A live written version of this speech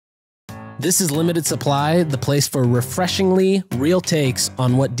This is Limited Supply, the place for refreshingly real takes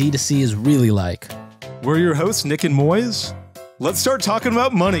on what D2C is really like. We're your hosts, Nik and Moiz. Let's start talking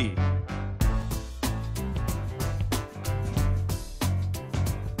about money.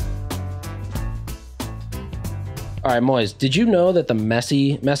 All right, Moiz, did you know that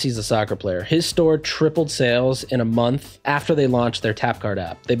Messi's a soccer player. His store tripled sales in a month after they launched their Tapcart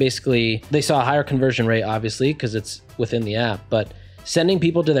app. They saw a higher conversion rate, obviously, because it's within the app, but sending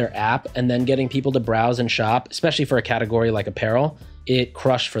people to their app and then getting people to browse and shop, especially for a category like apparel, it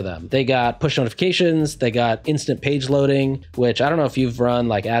crushed for them. They got push notifications, they got instant page loading, which I don't know if you've run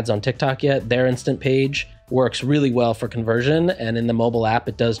like ads on TikTok yet. Their instant page works really well for conversion, and in the mobile app,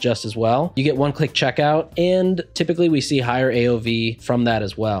 it does just as well. You get one-click checkout, and typically we see higher AOV from that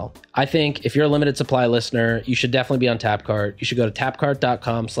as well. I think if you're a limited supply listener, you should definitely be on Tapcart. You should go to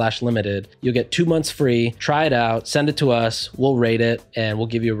tapcart.com/limited. You'll get 2 months free. Try it out, send it to us, we'll rate it, and we'll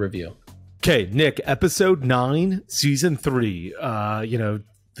give you a review. Okay, Nik, episode 9, season 3.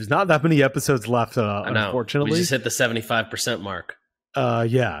 There's not that many episodes left, unfortunately. We just hit the 75% mark.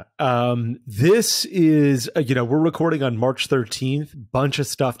 This is, we're recording on March 13th. Bunch of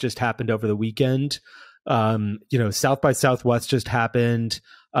stuff just happened over the weekend. South by Southwest just happened.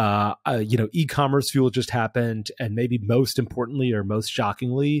 E-commerce fuel just happened. And maybe most importantly, or most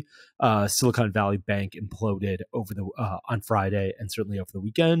shockingly, Silicon Valley Bank imploded on Friday and certainly over the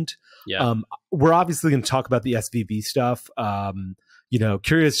weekend. Yeah. We're obviously going to talk about the SVB stuff.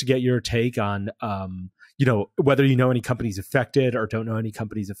 Curious to get your take on, whether you know any companies affected or don't know any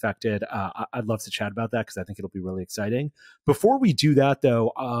companies affected. I'd love to chat about that because I think it'll be really exciting. Before we do that,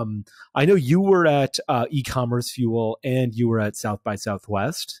 though, I know you were at e-commerce fuel and you were at South by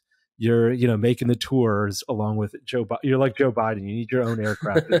Southwest. You're, making the tours along with Joe. You're like Joe Biden. You need your own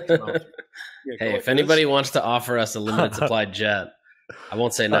aircraft. Hey, if anybody wants to offer us a limited supply jet, I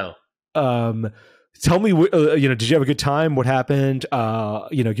won't say no. Tell me, did you have a good time? What happened?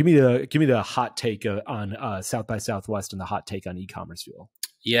 Give me the hot take on South by Southwest and the hot take on e-commerce fuel.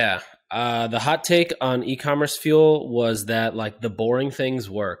 Yeah, the hot take on e-commerce fuel was that like the boring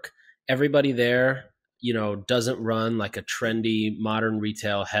things work. Everybody there, doesn't run like a trendy modern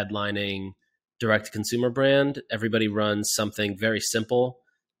retail headlining direct consumer brand. Everybody runs something very simple.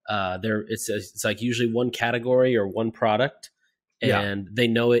 It's like usually one category or one product. And they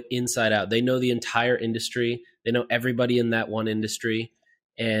know it inside out. They know the entire industry. They know everybody in that one industry.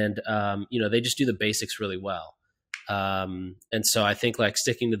 And, they just do the basics really well. And so I think like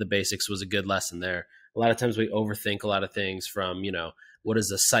sticking to the basics was a good lesson there. A lot of times we overthink a lot of things from, what does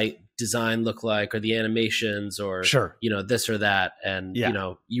the site design look like or the animations or, sure. This or that. And,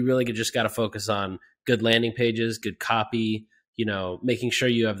 you really just got to focus on good landing pages, good copy, making sure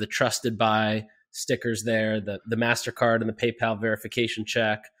you have the trusted by stickers there, the MasterCard and the PayPal verification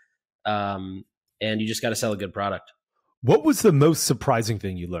check. And you just got to sell a good product. What was the most surprising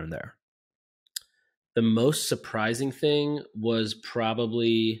thing you learned there? The most surprising thing was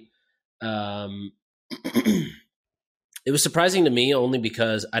probably, it was surprising to me only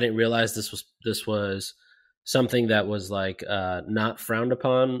because I didn't realize this was something that was like, not frowned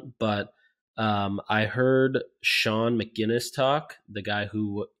upon, but, I heard Sean McGinnis talk, the guy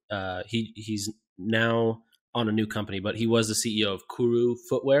who, he's now on a new company, but he was the CEO of Kuru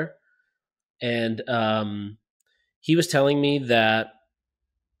Footwear. And he was telling me that,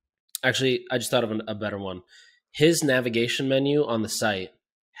 actually, I just thought of a better one. His navigation menu on the site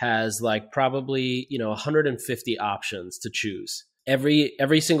has like probably, 150 options to choose.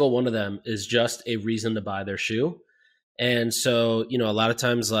 Every single one of them is just a reason to buy their shoe. And so, a lot of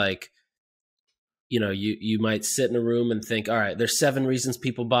times like, you might sit in a room and think, all right, there's 7 reasons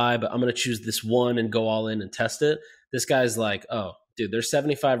people buy, but I'm going to choose this one and go all in and test it. This guy's like, oh, dude, there's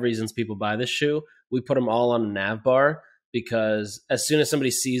 75 reasons people buy this shoe. We put them all on a nav bar because as soon as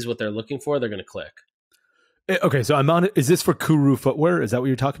somebody sees what they're looking for, they're going to click. Okay, so I'm on it. Is this for Kuru Footwear? Is that what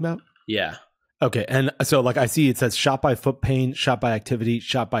you're talking about? Yeah. Okay, and so like I see it says shop by foot pain, shop by activity,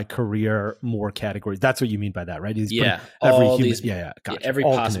 shop by career, more categories. That's what you mean by that, right? He's yeah. Every all human, these, gotcha. Every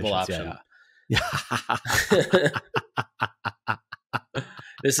all possible option. Yeah.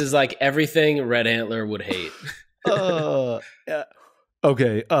 This is like everything Red Antler would hate. Yeah.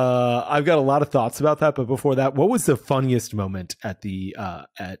 Okay. I've got a lot of thoughts about that, but before that, what was the funniest moment at the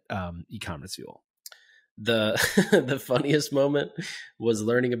e-commerce fuel? The funniest moment was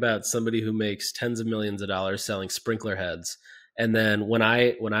learning about somebody who makes tens of millions of dollars selling sprinkler heads. And then when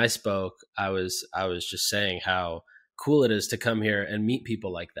I spoke, I was just saying how cool it is to come here and meet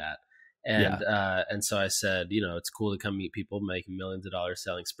people like that. And so I said, it's cool to come meet people making millions of dollars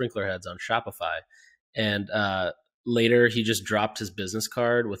selling sprinkler heads on Shopify. And later he just dropped his business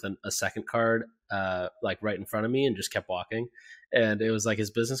card with a second card, like right in front of me, and just kept walking. And it was like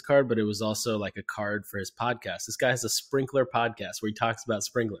his business card, but it was also like a card for his podcast. This guy has a sprinkler podcast where he talks about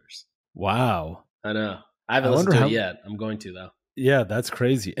sprinklers. Wow. I know. I haven't listened to it yet. I'm going to, though. Yeah, that's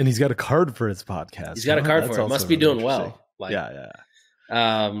crazy. And he's got a card for his podcast. He's got a card for it. Must be doing well. Like, yeah.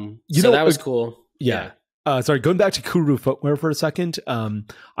 So that was cool. Yeah. Sorry, going back to Kuru footwear for a second.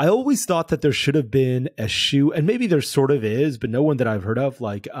 I always thought that there should have been a shoe, and maybe there sort of is, but no one that I've heard of,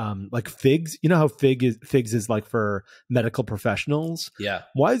 like Figs. You know how Figs is like for medical professionals? Yeah.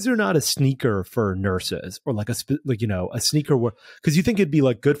 Why is there not a sneaker for nurses, or like a sneaker where, because you think it'd be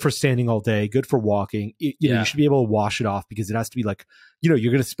like good for standing all day, good for walking. You know, you should be able to wash it off, because it has to be like, you're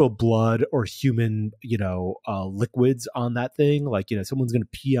going to spill blood or human, liquids on that thing. Like, someone's going to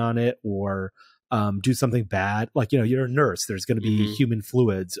pee on it or do something bad. Like, you're a nurse. There's going to be human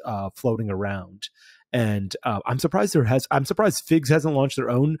fluids floating around. And I'm surprised Figs hasn't launched their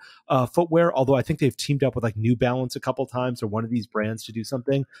own footwear, although I think they've teamed up with like New Balance a couple times, or one of these brands, to do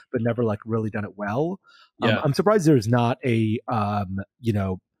something, but never like really done it well. I'm surprised there's not a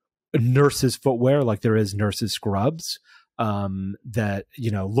nurses footwear like there is nurses scrubs. That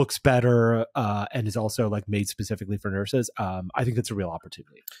looks better and is also like made specifically for nurses. I think that's a real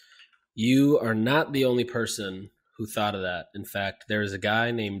opportunity. You are not the only person who thought of that. In fact, there's a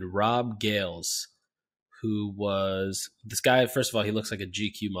guy named Rob Gales who was this guy. First of all, he looks like a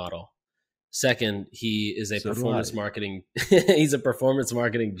GQ model. Second, he is a performance marketing. He's a performance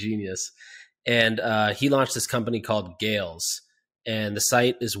marketing genius, and he launched this company called Gales, and the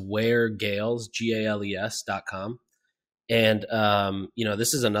site is weargales GALES.com. And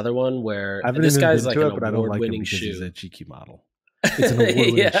this is another one where this guy's like an award-winning shoe. He's a GQ model. It's an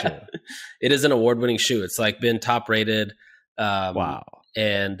award-winning shoe. It is an award-winning shoe. It's like been top-rated. Wow.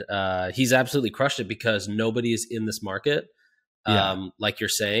 And he's absolutely crushed it because nobody's in this market, like you're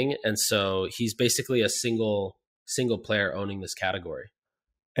saying. And so he's basically a single player owning this category.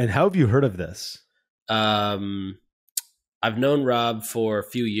 And how have you heard of this? I've known Rob for a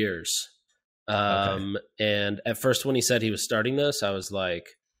few years. And at first when he said he was starting this, I was like,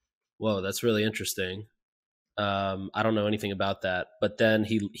 whoa, that's really interesting. I don't know anything about that. But then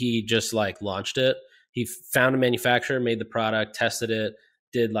he just like launched it. He found a manufacturer, made the product, tested it,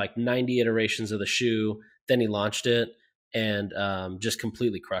 did like 90 iterations of the shoe. Then he launched it and just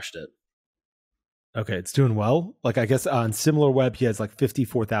completely crushed it. Okay, it's doing well. Like, I guess on SimilarWeb, he has like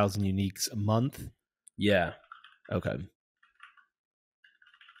 54,000 uniques a month. Yeah. Okay.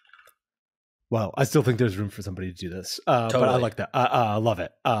 Well, I still think there's room for somebody to do this. Totally. But I like that. I love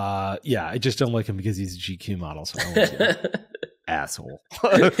it. I just don't like him because he's a GQ model. So I don't like him. Asshole.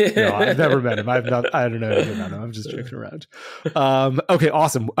 No, I've never met him. I don't know anything about him. I'm just joking around. Okay,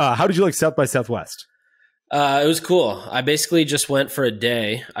 awesome. How did you like South by Southwest? It was cool. I basically just went for a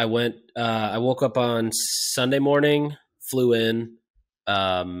day. I woke up on Sunday morning, flew in.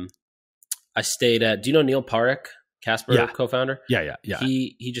 I stayed at, do you know Neil Parekh? Casper co-founder. Yeah.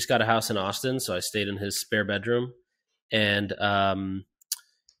 He just got a house in Austin, so I stayed in his spare bedroom, and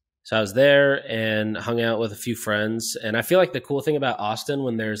so I was there and hung out with a few friends. And I feel like the cool thing about Austin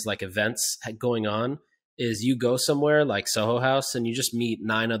when there's like events going on is you go somewhere like Soho House and you just meet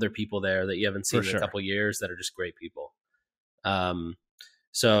 9 other people there that you haven't seen in a couple years that are just great people.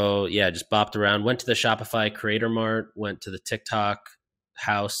 So yeah, just bopped around. Went to the Shopify Creator Mart. Went to the TikTok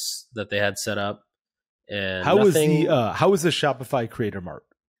house that they had set up. And how was the Shopify Creator Mart?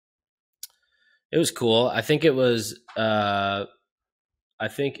 It was cool. I think it was a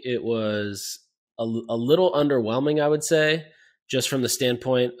little underwhelming, I would say, just from the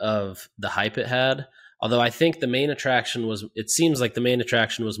standpoint of the hype it had. Although I think the main attraction was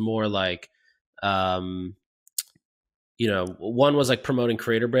more like, one was like promoting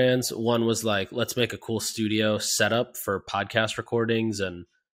creator brands. One was like, let's make a cool studio setup for podcast recordings, and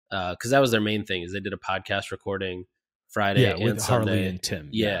because that was their main thing, is they did a podcast recording Friday and with Sunday. Harley and Tim.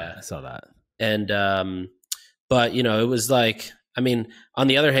 Yeah, I saw that. And but it was like, I mean, on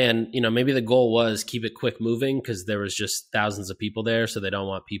the other hand, maybe the goal was keep it quick moving because there was just thousands of people there, so they don't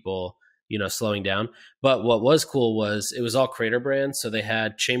want people slowing down. But what was cool was it was all creator brands, so they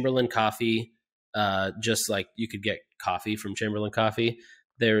had Chamberlain Coffee, just like you could get coffee from Chamberlain Coffee.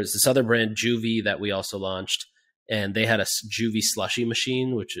 There's this other brand, Juvie, that we also launched. And they had a Juvie slushy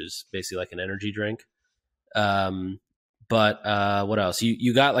machine, which is basically like an energy drink. But what else?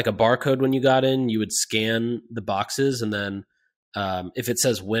 You got like a barcode when you got in. You would scan the boxes, and then if it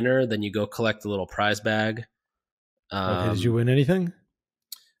says winner, then you go collect the little prize bag. Okay, did you win anything?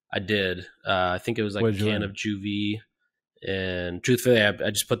 I did. I think it was like a can of Juvie. And truthfully, I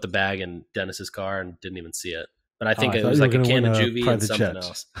just put the bag in Dennis's car and didn't even see it. but I think I it thought was you like were a gonna can win of a juvie and private something jet.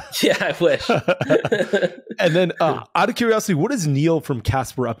 else. Yeah, I wish. And then, out of curiosity, what is Neil from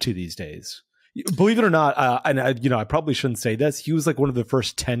Casper up to these days? Believe it or not, and I probably shouldn't say this. He was like one of the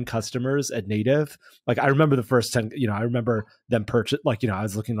first 10 customers at Native. Like I remember the first 10. I remember them purchase. Like I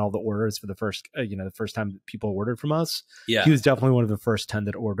was looking at all the orders for the first, the first time people ordered from us. Yeah, He was definitely one of the first 10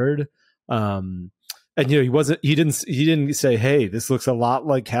 that ordered. And he didn't say, "Hey, this looks a lot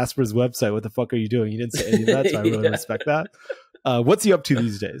like Casper's website. What the fuck are you doing?" He didn't say any of that, so I really respect that. What's he up to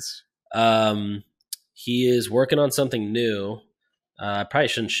these days? He is working on something new. I probably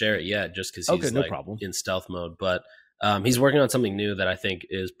shouldn't share it yet, just because he's no problem. in stealth mode. But he's working on something new that I think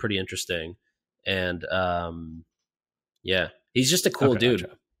is pretty interesting, and yeah, he's just a cool dude.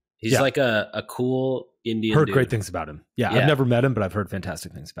 Gotcha. He's like a cool Indian. Heard dude. Great things about him. Yeah, I've never met him, but I've heard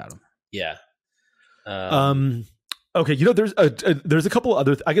fantastic things about him. Yeah. Okay, there's a couple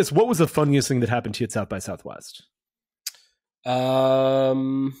other. I guess what was the funniest thing that happened to you at South by Southwest?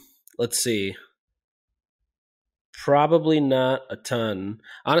 Let's see. Probably not a ton.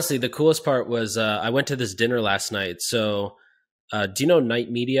 Honestly, the coolest part was I went to this dinner last night. So, do you know Night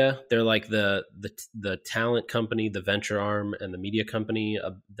Media? They're like the talent company, the venture arm, and the media company.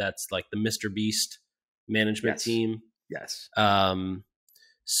 That's like the Mr. Beast management team. Yes.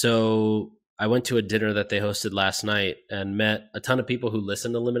 So I went to a dinner that they hosted last night and met a ton of people who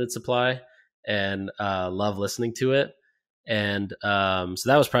listen to Limited Supply and love listening to it. And so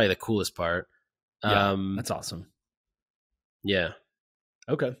that was probably the coolest part. That's awesome. Yeah.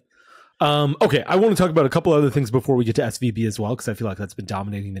 Okay. Okay. I want to talk about a couple other things before we get to SVB as well, because I feel like that's been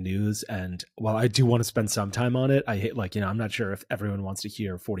dominating the news. And while I do want to spend some time on it, I hate I'm not sure if everyone wants to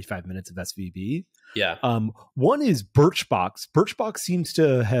hear 45 minutes of SVB. Yeah. One is Birchbox. Birchbox seems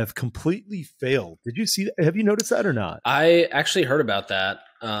to have completely failed. Did you see that? Have you noticed that or not? I actually heard about that.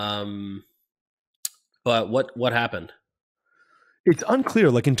 But what happened? It's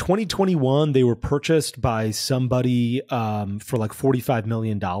unclear. Like in 2021, they were purchased by somebody for like $45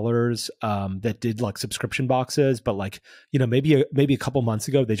 million that did like subscription boxes. But maybe a couple months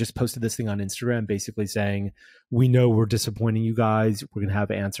ago, they just posted this thing on Instagram basically saying, "We know we're disappointing you guys. We're going to have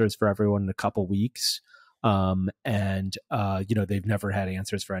answers for everyone in a couple weeks." They've never had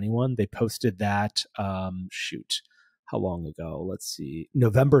answers for anyone. They posted that, how long ago? Let's see.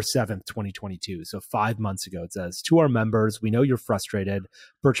 November 7th, 2022. So 5 months ago. It says, "To our members, we know you're frustrated.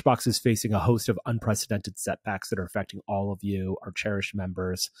 Birchbox is facing a host of unprecedented setbacks that are affecting all of you, our cherished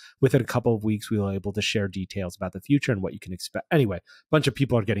members. Within a couple of weeks, we will be able to share details about the future and what you can expect." Anyway, a bunch of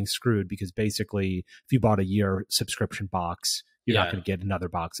people are getting screwed because basically, if you bought a year subscription box, you're not going to get another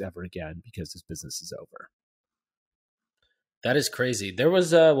box ever again because this business is over. That is crazy. There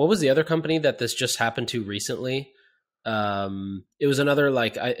was what was the other company that this just happened to recently? It was another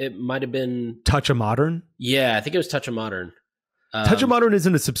it might have been Touch of Modern. Yeah, I think it was Touch of Modern. Touch of Modern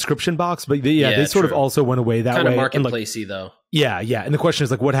isn't a subscription box, but they sort of also went away that kind way. Kind of marketplacey though. Yeah. And the question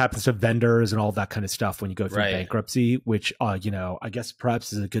is what happens to vendors and all that kind of stuff when you go through bankruptcy, which, I guess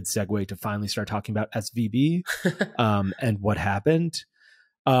perhaps is a good segue to finally start talking about SVB and what happened.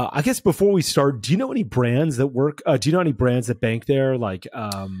 I guess before we start, do you know any brands that work? Do you know any brands that bank there?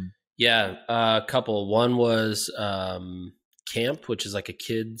 Yeah, a couple. One was Camp, which is like a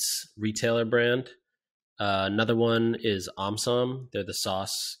kids retailer brand. Another one is Omsom. They're the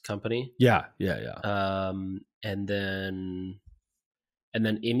sauce company. Yeah. And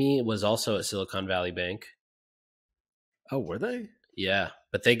then Imi was also at Silicon Valley Bank. Oh, were they? Yeah,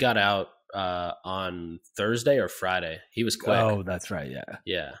 but they got out on Thursday or Friday. He was quick. Oh, that's right.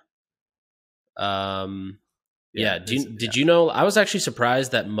 Yeah. Did you know? I was actually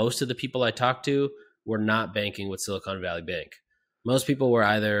surprised that most of the people I talked to were not banking with Silicon Valley Bank. Most people were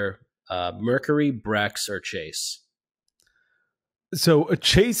either Mercury, Brex, or Chase. So a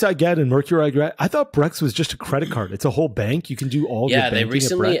Chase I get and Mercury I get. I thought Brex was just a credit card. It's a whole bank. You can do all your banking. Yeah, they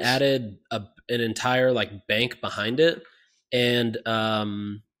recently added an entire bank behind it, and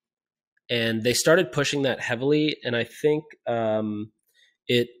they started pushing that heavily. And I think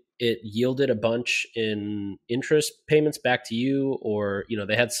it yielded a bunch in interest payments back to you, or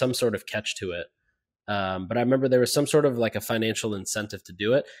they had some sort of catch to it. But I remember there was some sort of a financial incentive to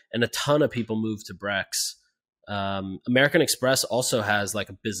do it, and a ton of people moved to Brex. American Express also has a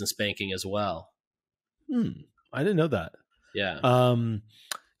business banking as well. I didn't know that. Yeah.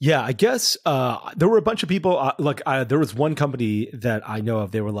 Yeah, I guess there were a bunch of people. There was one company that I know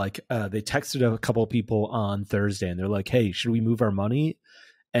of. They were they texted a couple of people on Thursday, and they're like, "Hey, should we move our money?"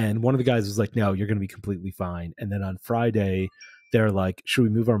 And one of the guys was like, "No, you're going to be completely fine." And then on Friday, they're like, "Should we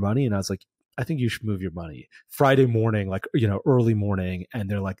move our money?" And I was like, I think you should move your money. Friday morning, like, early morning. And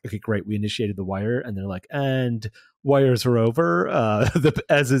they're like, okay, great. We initiated the wire. And they're like, and wires are over,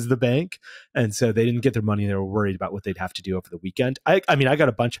 as is the bank. And so they didn't get their money. They were worried about what they'd have to do over the weekend. I mean, I got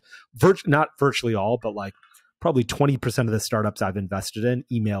a bunch, not virtually all, but like probably 20% of the startups I've invested in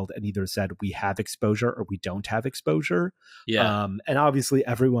emailed and either said we have exposure or we don't have exposure. Yeah. And obviously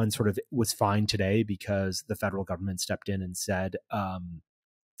everyone sort of was fine today because the federal government stepped in and said,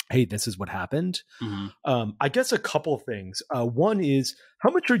 hey, this is what happened. Mm-hmm. I guess a couple things. One is, how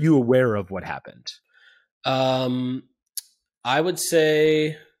much are you aware of what happened? I would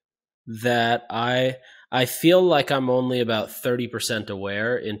say that I feel like I'm only about 30%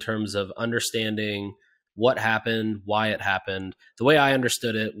 aware in terms of understanding what happened, why it happened. The way I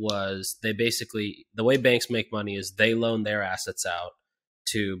understood it was the way banks make money is they loan their assets out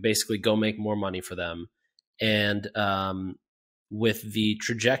to basically go make more money for them. And with the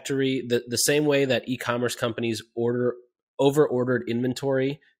trajectory, the same way that e-commerce companies over-ordered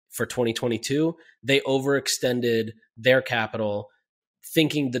inventory for 2022, they overextended their capital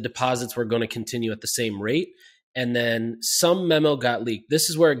thinking the deposits were going to continue at the same rate. And then some memo got leaked. This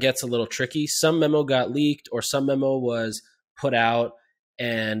is where it gets a little tricky. Some memo got leaked or some memo was put out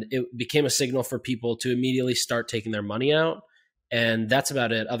and it became a signal for people to immediately start taking their money out. And that's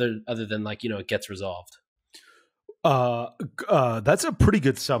about it, other than like, it gets resolved. That's a pretty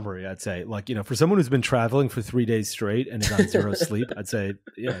good summary, I'd say. Like, for someone who's been traveling for 3 days straight and is on zero sleep, I'd say,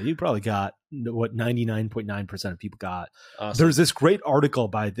 you probably got what 99.9% of people got. Awesome. There's this great article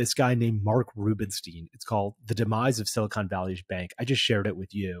by this guy named Mark Rubenstein. It's called The Demise of Silicon Valley Bank. I just shared it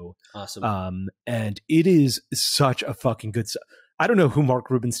with you. Awesome. And it is such a fucking good. I don't know who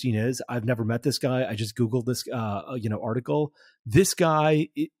Mark Rubenstein is. I've never met this guy. I just Googled this, article. This guy,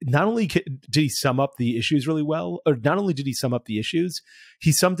 not only did he sum up the issues really well, or not only did he sum up the issues,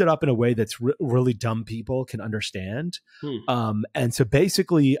 he summed it up in a way that's really dumb people can understand. And so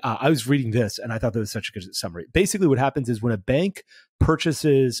basically, I was reading this and I thought that was such a good summary. Basically, what happens is when a bank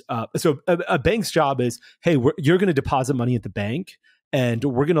purchases, a bank's job is, hey, you're going to deposit money at the bank. And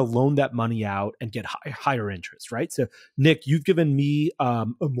we're going to loan that money out and get higher interest, right? So, Nick, you've given me a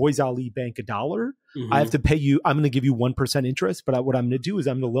Moiz Ali Bank $1. Mm-hmm. I have to pay you. I'm going to give you 1% interest, but what I'm going to do is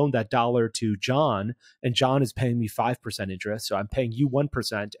I'm going to loan that $1 to John, and John is paying me 5% interest. So I'm paying you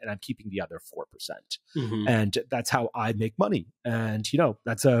 1%, and I'm keeping the other 4%. Mm-hmm. And that's how I make money. And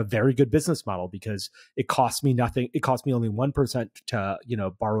that's a very good business model because it costs me nothing. It costs me only 1% to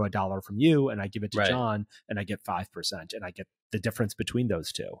borrow $1 from you, and I give it to John, and I get 5%, and I get the difference between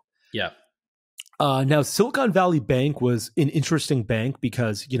those two. Yeah. Now, Silicon Valley Bank was an interesting bank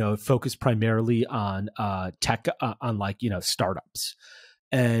because, it focused primarily on tech, on startups.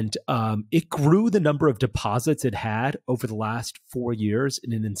 And it grew the number of deposits it had over the last 4 years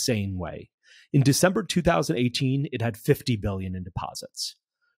in an insane way. In December 2018, it had 50 billion in deposits.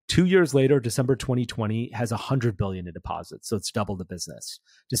 2 years later, December 2020 has 100 billion in deposits. So it's double the business.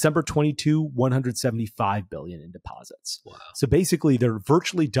 December 22, 175 billion in deposits. Wow. So basically they're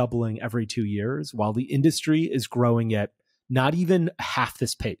virtually doubling every 2 years while the industry is growing at not even half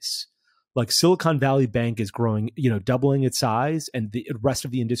this pace. Like Silicon Valley Bank is growing, doubling its size, and the rest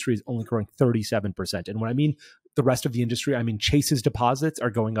of the industry is only growing 37%. And when I mean the rest of the industry, I mean Chase's deposits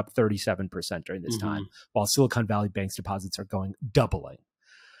are going up 37% during this time, while Silicon Valley Bank's deposits are doubling.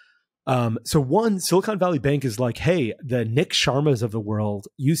 So Silicon Valley Bank is like, hey, the Nick Sharmas of the world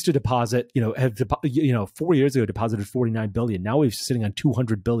used to deposit, 4 years ago deposited 49 billion. Now we're sitting on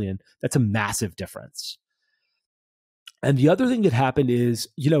 200 billion. That's a massive difference. And the other thing that happened is,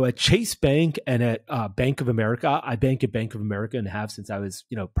 at Chase Bank and at Bank of America, I bank at Bank of America and have since I was,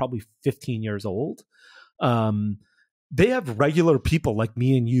 probably 15 years old. They have regular people like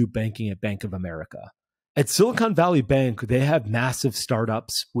me and you banking at Bank of America. At Silicon Valley Bank, they have massive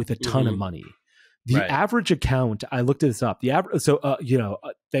startups with a ton of money. The average account, I looked this up. They have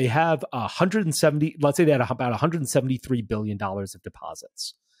 170. Let's say they had about 173 billion dollars of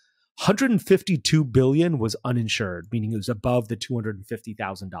deposits. 152 billion was uninsured, meaning it was above the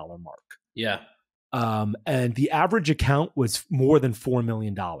 $250,000 mark. Yeah. And the average account was more than $4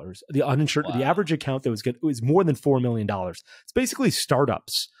 million. The uninsured, the average account that was good, it was more than $4 million. It's basically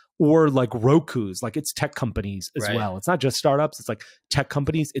startups. Or like Roku's, like it's tech companies as well. It's not just startups. It's like tech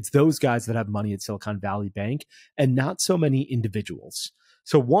companies. It's those guys that have money at Silicon Valley Bank and not so many individuals.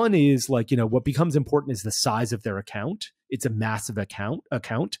 So one is like, what becomes important is the size of their account. It's a massive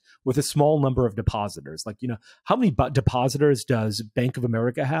account with a small number of depositors. Like, how many depositors does Bank of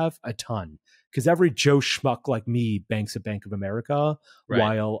America have? A ton. Because every Joe Schmuck like me banks at Bank of America,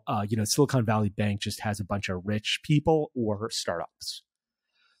 while, Silicon Valley Bank just has a bunch of rich people or startups.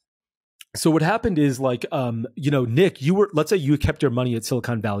 So what happened is like, Nick, let's say you kept your money at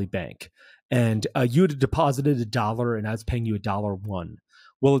Silicon Valley Bank and you had deposited $1 and I was paying you $1.01.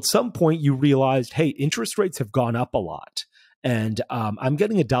 Well, at some point you realized, hey, interest rates have gone up a lot. And I'm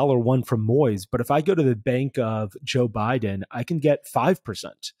getting $1.01 from Moiz, but if I go to the bank of Joe Biden, I can get 5%.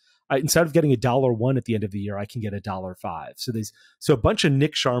 Instead of getting $1.01 at the end of the year, I can get $1.05. So a bunch of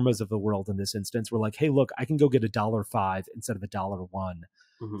Nick Sharmas of the world in this instance were like, hey, look, I can go get $1.05 instead of $1.01.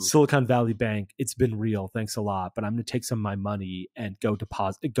 Mm-hmm. Silicon Valley Bank, it's been real. Thanks a lot. But I'm going to take some of my money and go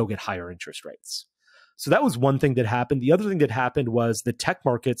get higher interest rates. So that was one thing that happened. The other thing that happened was the tech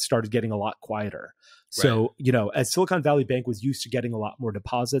market started getting a lot quieter. So, as Silicon Valley Bank was used to getting a lot more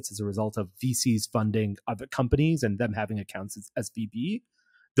deposits as a result of VCs funding other companies and them having accounts as SVB,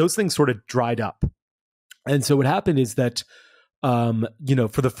 those things sort of dried up. And so what happened is that,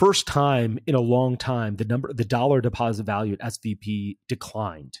 for the first time in a long time, the dollar deposit value at SVB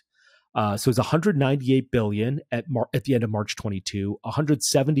declined. So it was 198 billion at the end of March 22,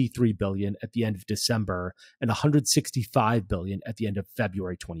 173 billion at the end of December, and 165 billion at the end of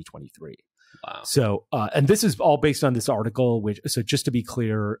February 2023. Wow. So, and this is all based on this article, so just to be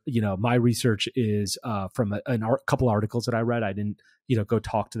clear, my research is from a couple articles that I read. I didn't, go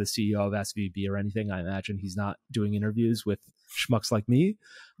talk to the CEO of SVB or anything. I imagine he's not doing interviews with schmucks like me.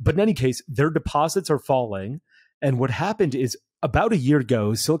 But in any case, their deposits are falling. And what happened is about a year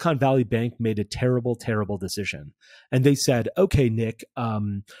ago, Silicon Valley Bank made a terrible, terrible decision. And they said, okay, Nick,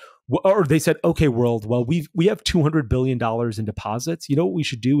 or they said, okay, world, well, we have $200 billion in deposits. You know what we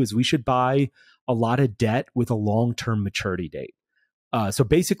should do is we should buy a lot of debt with a long-term maturity date. So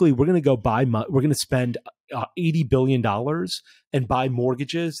basically, we're going to spend $80 billion and buy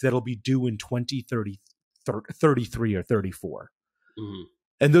mortgages that'll be due in 2030, 33 or 34. Mm-hmm.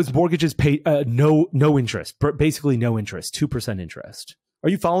 And those mortgages pay no interest, basically no interest, 2% interest. Are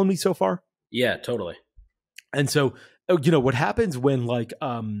you following me so far? Yeah, totally. And so, what happens when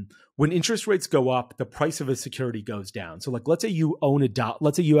when interest rates go up, the price of a security goes down. So let's say you own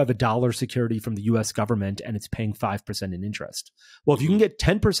let's say you have $1 security from the US government and it's paying 5% in interest. Well, if you can get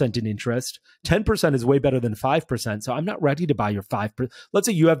 10% in interest, 10% is way better than 5%. So I'm not ready to buy your 5%. Let's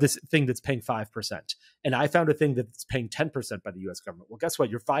say you have this thing that's paying 5% and I found a thing that's paying 10% by the US government. Well, guess what?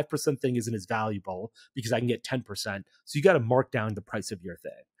 Your 5% thing isn't as valuable because I can get 10%. So you got to mark down the price of your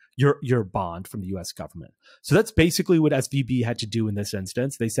thing. Your bond from the US government. So that's basically what SVB had to do in this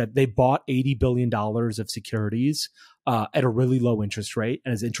instance. They said they bought $80 billion of securities at a really low interest rate.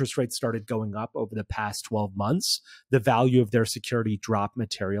 And as interest rates started going up over the past 12 months, the value of their security dropped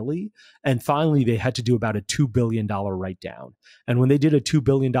materially. And finally, they had to do about a $2 billion write down. And when they did a $2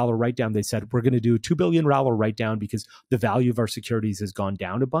 billion write down, they said, we're going to do a $2 billion write down because the value of our securities has gone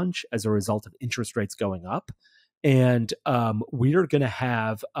down a bunch as a result of interest rates going up. And we're going to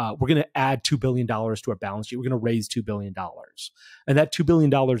add $2 billion to our balance sheet. We're going to raise $2 billion. And that $2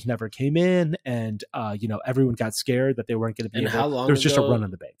 billion never came in. And, everyone got scared that they weren't going to be able. There was just a run on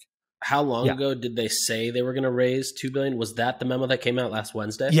the bank. How long ago did they say they were going to raise $2 billion? Was that the memo that came out last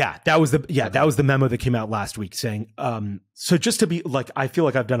Wednesday? Yeah, that was the memo that came out last week saying, so just to be I feel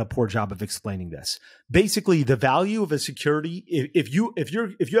like I've done a poor job of explaining this. Basically, the value of a security, if you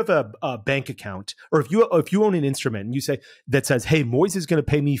have a bank account or if you own an instrument and you say that says, hey, Moiz is going to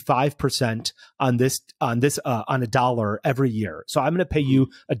pay me 5% on $1 every year. So I'm going to pay you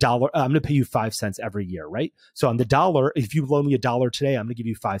 $1. I'm going to pay you 5 cents every year, right? So on the dollar, if you loan me $1 today, I'm going to give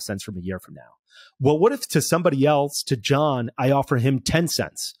you 5 cents from a year from now. Well, what if to somebody else, to John, I offer him 10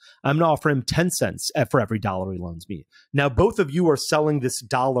 cents? I'm going to offer him 10 cents for every $1 he loans me. Now, both of you are selling this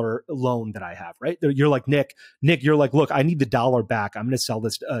 $1 loan that I have, right? You're like, Nick, you're like, look, I need the $1 back. I'm going to sell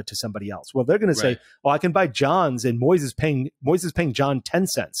this to somebody else. Well, they're going to say, I can buy John's and Moiz is paying John 10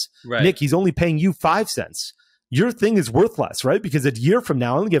 cents. Right. Nick, he's only paying you 5 cents. Your thing is worth less, right? Because a year from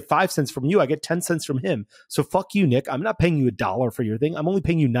now, I only get 5 cents from you. I get 10 cents from him. So fuck you, Nick. I'm not paying you $1 for your thing. I'm only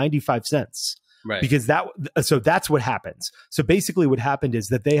paying you 95 cents. Right. Because that's what happens. So basically what happened is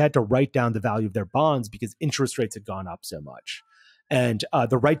that they had to write down the value of their bonds because interest rates had gone up so much. And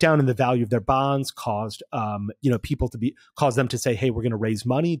the write down in the value of their bonds caused caused them to say, hey, we're going to raise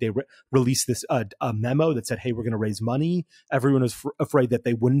money. They released this a memo that said, hey, we're going to raise money. Everyone was afraid that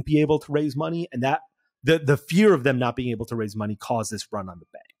they wouldn't be able to raise money. And that the fear of them not being able to raise money caused this run on the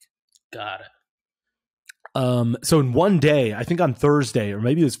bank. Got it. So in one day, I think on Thursday or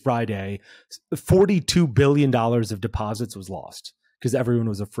maybe it was Friday, $42 billion of deposits was lost because everyone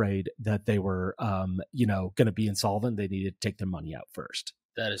was afraid that they were, going to be insolvent. They needed to take their money out first.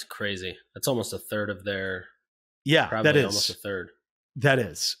 That is crazy. That's almost a third of their. Yeah, probably that is almost a third. That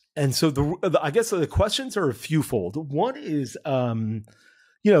is. And so I guess the questions are a fewfold. One is,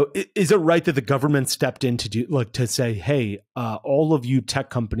 is it right that the government stepped in to do to say, hey, all of you tech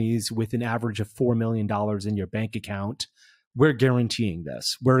companies with an average of $4 million in your bank account, we're guaranteeing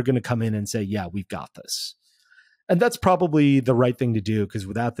this. We're going to come in and say, yeah, we've got this. And that's probably the right thing to do, because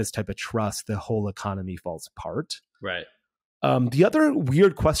without this type of trust, the whole economy falls apart. Right. The other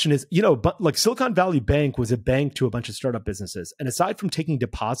weird question is, but like Silicon Valley Bank was a bank to a bunch of startup businesses. And aside from taking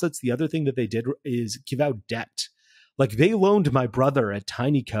deposits, the other thing that they did is give out debt. Like they loaned my brother at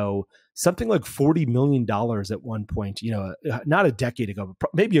TinyCo something like $40 million at one point, not a decade ago, but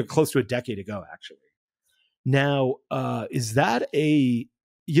maybe close to a decade ago, actually. Now, is that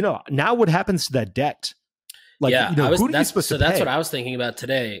now what happens to that debt? Like, yeah, who are you supposed to pay? That's what I was thinking about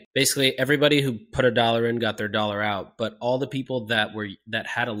today. Basically, everybody who put $1 in got their $1 out, but all the people that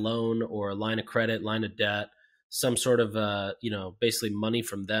had a loan or a line of credit, line of debt, some sort of basically money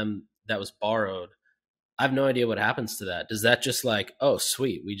from them that was borrowed. I have no idea what happens to that. Does that just like, oh,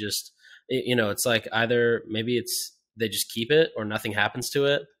 sweet, we just, it's like either maybe they just keep it or nothing happens to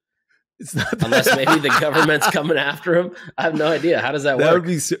it. It's not that. Unless maybe the government's coming after them. I have no idea. How does that work? That would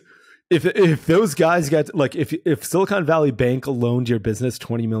be if those guys got like if Silicon Valley Bank loaned your business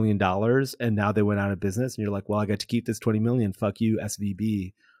 $20 million and now they went out of business and you're like, well, I got to keep this $20 million. Fuck you,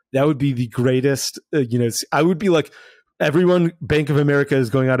 SVB. That would be the greatest. I would be like, everyone, Bank of America is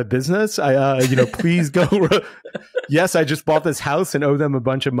going out of business. Please go. Yes, I just bought this house and owe them a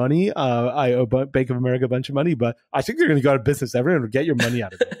bunch of money. I owe Bank of America a bunch of money, but I think they're going to go out of business. Everyone will get your money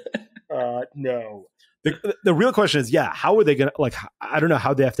out of it. No. The real question is, how are they going to, I don't know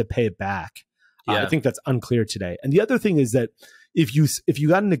how they have to pay it back. I think that's unclear today. And the other thing is that if you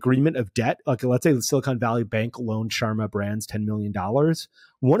got an agreement of debt, like let's say the Silicon Valley Bank loaned Sharma Brands $10 million,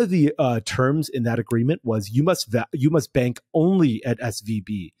 one of the terms in that agreement was you must bank only at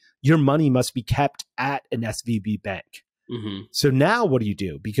SVB. Your money must be kept at an SVB bank. Mm-hmm. So now what do you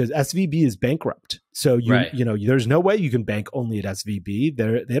do? Because SVB is bankrupt. So there's no way you can bank only at SVB.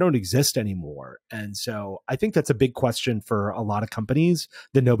 They don't exist anymore. And so I think that's a big question for a lot of companies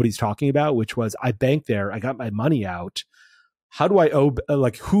that nobody's talking about, which was, I banked there, I got my money out. How do I owe,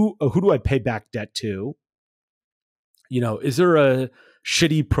 who do I pay back debt to? Is there a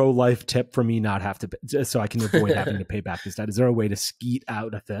shitty pro-life tip for me not have to, so I can avoid having to pay back this debt? Is there a way to skeet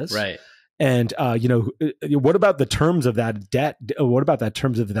out of this? Right. And, what about the terms of that debt? What about that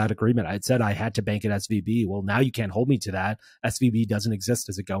terms of that agreement? I had said I had to bank at SVB. Well, now you can't hold me to that. SVB doesn't exist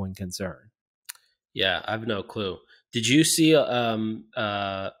as a going concern. Yeah, I have no clue. Did you see,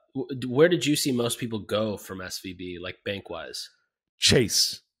 where did you see most people go from SVB, like bank-wise?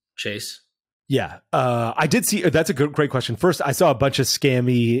 Chase? Yeah, I did see. That's a great question. First, I saw a bunch of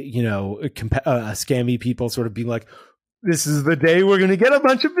scammy, scammy people sort of being like, this is the day we're going to get a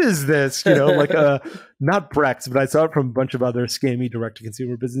bunch of business, not Brex, but I saw it from a bunch of other scammy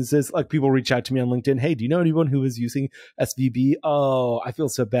direct-to-consumer businesses. Like people reach out to me on LinkedIn. Hey, do you know anyone who is using SVB? Oh, I feel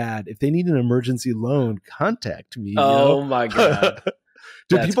so bad. If they need an emergency loan, contact me. Oh my God.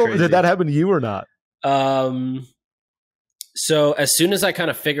 Did that happen to you or not? So as soon as I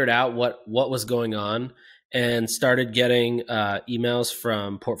kind of figured out what was going on and started getting emails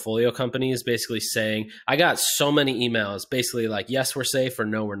from portfolio companies basically saying, I got so many emails basically like, yes, we're safe, or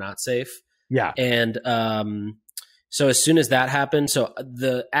no, we're not safe. Yeah. And so as soon as that happened, so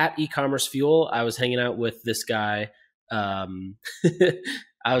at e-commerce fuel, I was hanging out with this guy.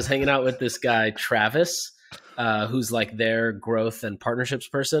 Travis, who's like their growth and partnerships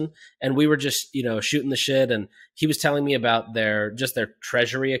person. And we were just, shooting the shit. And he was telling me about their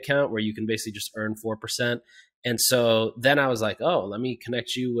treasury account where you can basically just earn 4%. And so then I was like, oh, let me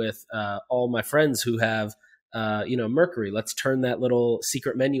connect you with all my friends who have, Mercury. Let's turn that little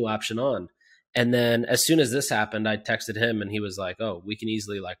secret menu option on. And then as soon as this happened, I texted him and he was like, oh, we can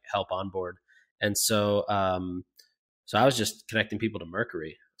easily help onboard. And so, so I was just connecting people to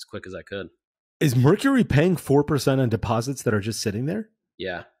Mercury as quick as I could. Is Mercury paying 4% on deposits that are just sitting there?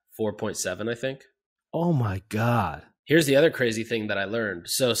 Yeah, 4.7, I think. Oh my God. Here's the other crazy thing that I learned.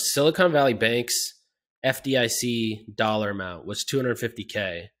 So Silicon Valley Bank's FDIC dollar amount was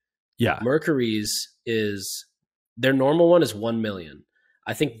 $250K. Yeah. Mercury's their normal one is 1 million.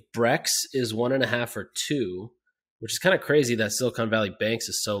 I think Brex is 1.5 or 2, which is kind of crazy that Silicon Valley Banks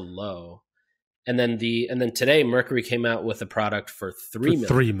is so low. And then today Mercury came out with a product for 3 million.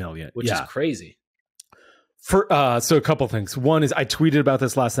 3 million, which is crazy. So a couple things. One is I tweeted about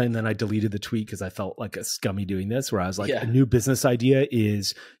this last night and then I deleted the tweet because I felt like a scummy doing this, where I was like, a new business idea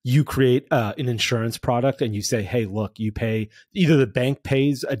is you create an insurance product and you say, hey, look, you pay, either the bank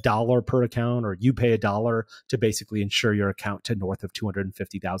pays $1 per account or you pay $1 to basically insure your account to north of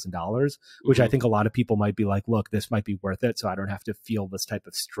 $250,000, which I think a lot of people might be like, look, this might be worth it, so I don't have to feel this type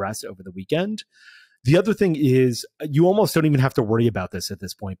of stress over the weekend. The other thing is you almost don't even have to worry about this at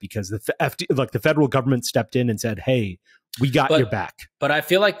this point because the federal government stepped in and said, hey, we got your back. But I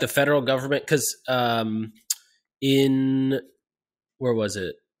feel like the federal government, because where was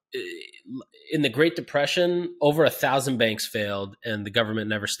it? In the Great Depression, over 1,000 banks failed and the government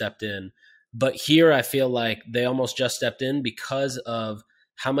never stepped in. But here I feel like they almost just stepped in because of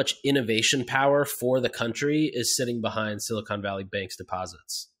how much innovation power for the country is sitting behind Silicon Valley Bank's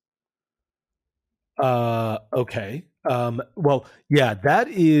deposits. Okay. Well, yeah, that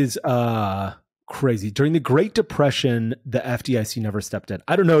is crazy. During the Great Depression, the FDIC never stepped in.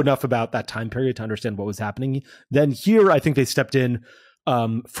 I don't know enough about that time period to understand what was happening. Then here, I think they stepped in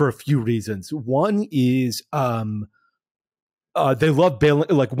for a few reasons. One is they love bailing.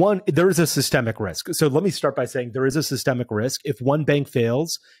 Like, one, there is a systemic risk. So let me start by saying there is a systemic risk. If one bank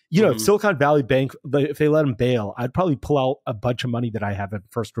fails, if Silicon Valley Bank, if they let them bail, I'd probably pull out a bunch of money that I have at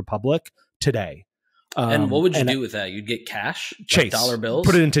First Republic today. And what would you do with that? You'd get cash? Chase. Like dollar bills?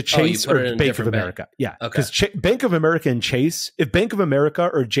 Put it into Chase or Bank of America. Bank. Yeah. Because Bank of America and Chase, if Bank of America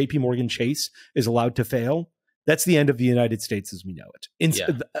or JP Morgan Chase is allowed to fail, that's the end of the United States as we know it.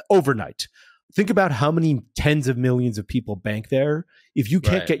 Overnight. Think about how many tens of millions of people bank there. If you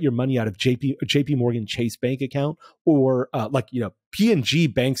can't get your money out of JP Morgan Chase bank account or P&G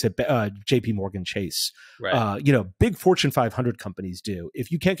banks at JP Morgan Chase, big Fortune 500 companies do.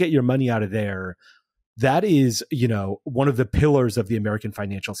 If you can't get your money out of there, that is, one of the pillars of the American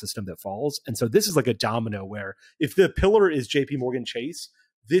financial system that falls. And so this is like a domino where if the pillar is JP Morgan Chase,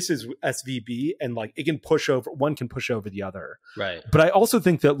 this is SVB, and like it can push over, one can push over the other. Right. But I also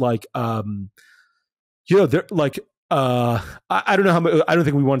think that they're like, I don't know how much, I don't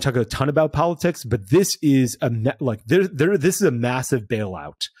think we want to talk a ton about politics, but this is this is a massive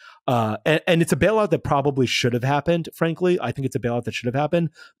bailout. And it's a bailout that probably should have happened. Frankly, I think it's a bailout that should have happened,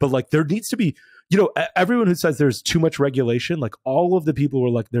 but there needs to be, everyone who says there's too much regulation, all of the people who are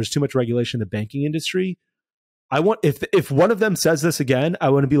like, there's too much regulation in the banking industry. I want, if one of them says this again, I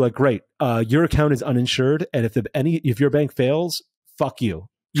want to be like, great, your account is uninsured. And if your bank fails, fuck you.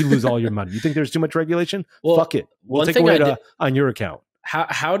 You lose all your money. You think there's too much regulation? Well, fuck it. We'll take away on your account.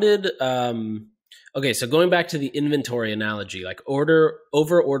 How did, okay, so going back to the inventory analogy,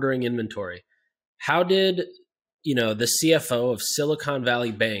 over ordering inventory, how did, the CFO of Silicon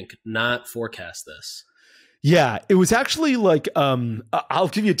Valley Bank not forecast this? Yeah, it was actually I'll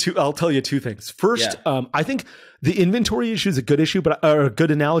tell you two things. First, I think the inventory issue is a good issue, or a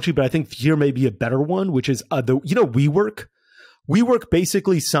good analogy, but I think here may be a better one, which is WeWork. WeWork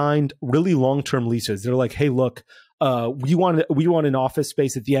basically signed really long-term leases. They're like, hey, look, we want an office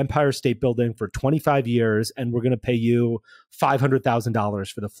space at the Empire State Building for 25 years, and we're going to pay you $500,000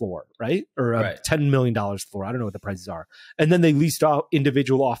 for the floor, right? Or $10 million for the floor. I don't know what the prices are. And then they leased out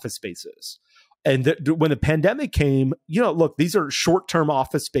individual office spaces. And when the pandemic came, look, these are short-term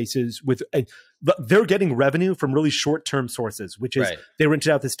office spaces they're getting revenue from really short-term sources, which is they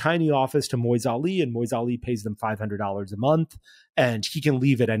rented out this tiny office to Moiz Ali, and Moiz Ali pays them $500 a month, and he can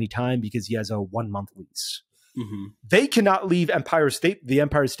leave at any time because he has a 1-month lease. Mm-hmm. They cannot leave the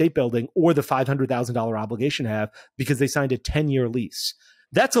Empire State Building or the $500,000 obligation have because they signed a 10-year lease.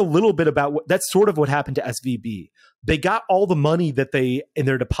 That's a little bit about that's sort of what happened to SVB. They got all the money that in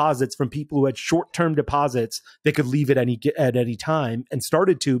their deposits from people who had short-term deposits they could leave at any time, and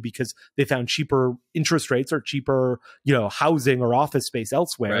started to because they found cheaper interest rates or cheaper, housing or office space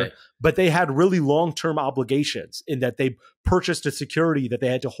elsewhere. Right. But they had really long-term obligations in that they purchased a security that they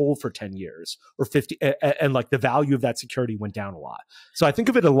had to hold for 10 years or 50, and the value of that security went down a lot. So I think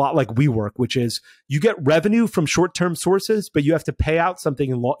of it a lot like WeWork, which is you get revenue from short-term sources, but you have to pay out something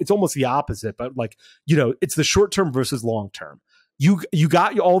it's almost the opposite, but it's the short-term versus long-term. You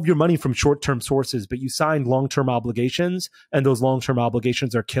got all of your money from short-term sources, but you signed long-term obligations, and those long-term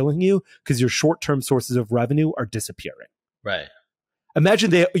obligations are killing you because your short-term sources of revenue are disappearing. Right.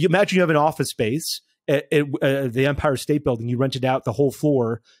 Imagine you have an office space at the Empire State Building. You rented out the whole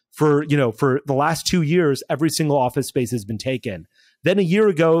floor for the last 2 years. Every single office space has been taken. Then a year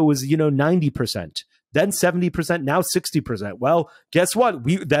ago it was 90%. Then 70%, now 60%. Well, guess what?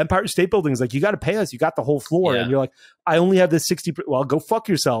 The Empire State Building is like, you got to pay us. You got the whole floor. Yeah. And you're like, I only have this 60%. Well, go fuck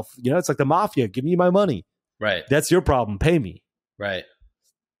yourself. It's like the mafia. Give me my money. Right. That's your problem. Pay me. Right.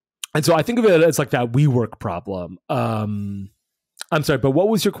 And so I think of it as like that WeWork problem. I'm sorry, but what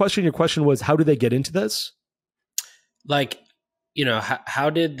was your question? Your question was, how do they get into this? Like, how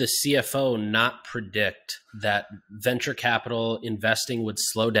did the CFO not predict that venture capital investing would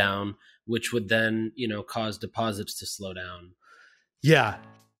slow down, which would then, cause deposits to slow down? Yeah.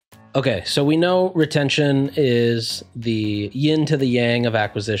 Okay, so we know retention is the yin to the yang of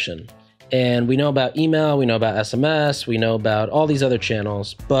acquisition. And we know about email, we know about SMS, we know about all these other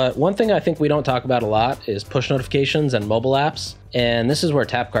channels. But one thing I think we don't talk about a lot is push notifications and mobile apps. And this is where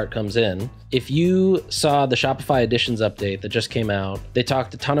Tapcart comes in. If you saw the Shopify Editions update that just came out, they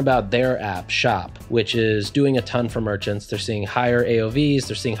talked a ton about their app, Shop, which is doing a ton for merchants. They're seeing higher AOVs,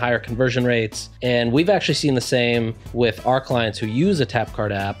 they're seeing higher conversion rates. And we've actually seen the same with our clients who use a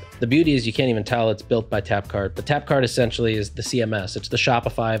Tapcart app. The beauty is you can't even tell it's built by Tapcart. But Tapcart essentially is the CMS. It's the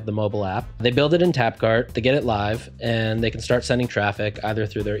Shopify of the mobile app. They build it in Tapcart, they get it live, and they can start sending traffic either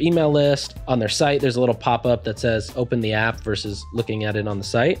through their email list. On their site, there's a little pop-up that says open the app versus looking at it on the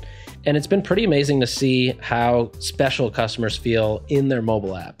site. And it's been pretty amazing to see how special customers feel in their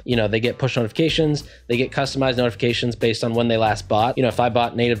mobile app. They get push notifications, they get customized notifications based on when they last bought. If I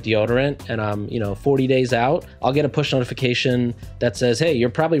bought native deodorant and I'm, 40 days out, I'll get a push notification that says, hey,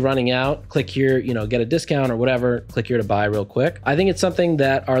 you're probably running out. Click here, get a discount or whatever. Click here to buy real quick. I think it's something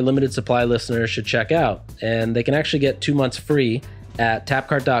that our limited supply listeners should check out. And they can actually get 2 months free at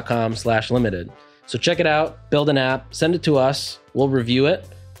tapcart.com/limited. So check it out, build an app, send it to us. We'll review it.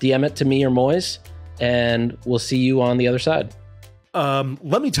 DM it to me or Moiz, and we'll see you on the other side.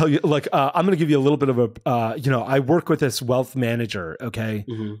 Let me tell you, I'm going to give you a little bit of a, I work with this wealth manager, okay?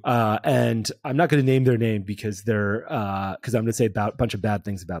 Mm-hmm. And I'm not going to name their name because because I'm going to say a bunch of bad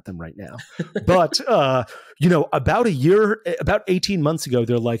things about them right now. But, about 18 months ago,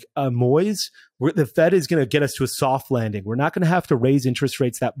 they're like, Moiz, the Fed is going to get us to a soft landing. We're not going to have to raise interest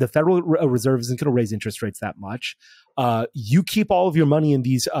rates the Federal Reserve isn't going to raise interest rates that much. You keep all of your money in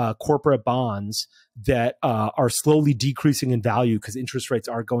these corporate bonds that are slowly decreasing in value because interest rates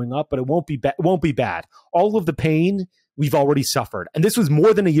are going up, but it won't be bad. All of the pain we've already suffered. And this was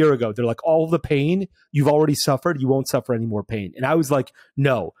more than a year ago. They're like, all of the pain you've already suffered, you won't suffer any more pain. And I was like,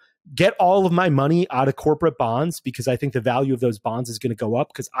 no, get all of my money out of corporate bonds because I think the value of those bonds is going to go up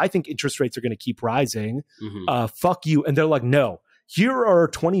because I think interest rates are going to keep rising. Mm-hmm. Fuck you. And they're like, no, here are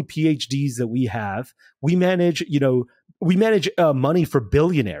 20 PhDs that we have. We manage, money for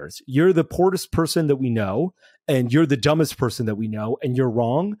billionaires. You're the poorest person that we know, and you're the dumbest person that we know, and you're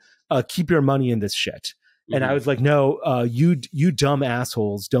wrong. Keep your money in this shit. Mm-hmm. And I was like, no, you dumb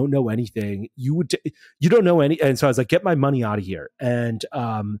assholes don't know anything. You don't know any. And so I was like, get my money out of here. And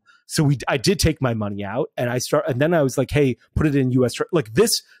I did take my money out, and then I was like, hey, put it in US. Like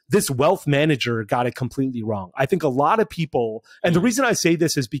this wealth manager got it completely wrong. I think a lot of people, and the reason I say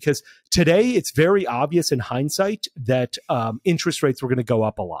this is because today it's very obvious in hindsight that interest rates were going to go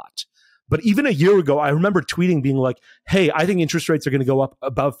up a lot. But even a year ago, I remember tweeting being like, hey, I think interest rates are going to go up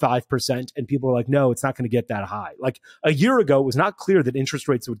above 5%. And people are like, no, it's not going to get that high. Like a year ago, it was not clear that interest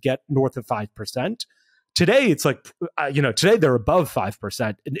rates would get north of 5%. Today, it's like, today they're above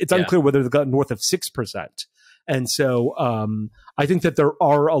 5%. It's unclear whether they've got north of 6%. And so I think that there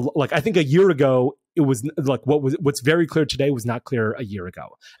are, I think a year ago, it was like what's very clear today was not clear a year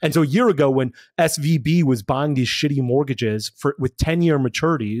ago. And so a year ago when SVB was buying these shitty mortgages with 10-year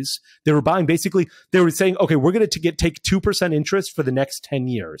maturities, they were buying they were saying, okay, we're going to take 2% interest for the next 10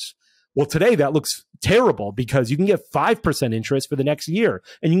 years. Well, today that looks terrible because you can get 5% interest for the next year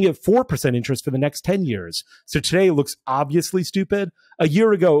and you can get 4% interest for the next 10 years. So today it looks obviously stupid. A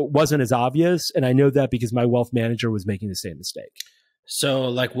year ago, it wasn't as obvious. And I know that because my wealth manager was making the same mistake.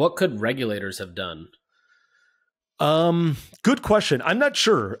 So what could regulators have done? Good question. I'm not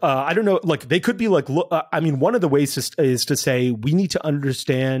sure. I don't know. They could be one of the ways is to say we need to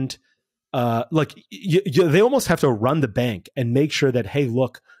understand, they almost have to run the bank and make sure that, hey,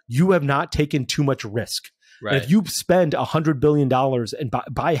 look, you have not taken too much risk. Right. And if you spend $100 billion and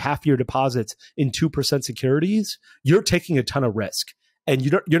buy half your deposits in 2% securities, you're taking a ton of risk. And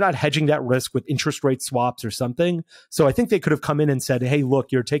you're not hedging that risk with interest rate swaps or something. So I think they could have come in and said, hey,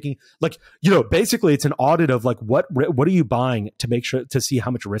 look, you're taking basically it's an audit of what are you buying to make sure to see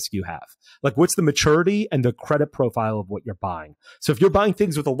how much risk you have. Like what's the maturity and the credit profile of what you're buying. So if you're buying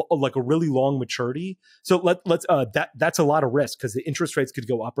things with a really long maturity, so that's a lot of risk because the interest rates could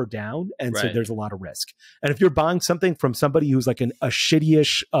go up or down. And so there's a lot of risk. And if you're buying something from somebody who's like a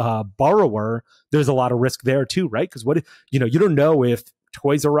shitty-ish borrower, there's a lot of risk there too, right? Because you don't know if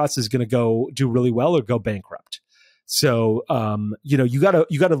Toys R Us is going to go do really well or go bankrupt. So, you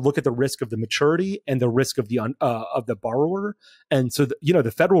gotta look at the risk of the maturity and the risk of the borrower. And so,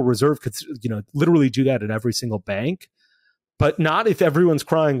 the Federal Reserve could, literally do that at every single bank, but not if everyone's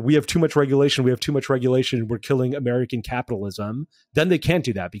crying, we have too much regulation, we're killing American capitalism. Then they can't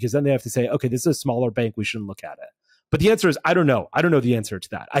do that, because then they have to say, okay, this is a smaller bank, we shouldn't look at it. But the answer is, I don't know the answer to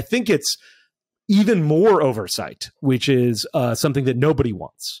that. I think it's even more oversight, which is something that nobody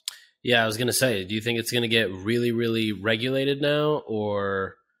wants. Yeah, I was going to say, do you think it's going to get really, really regulated now,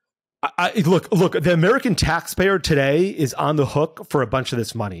 or? Look, the American taxpayer today is on the hook for a bunch of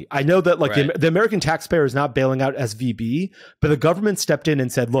this money. I know that the American taxpayer is not bailing out SVB, but the government stepped in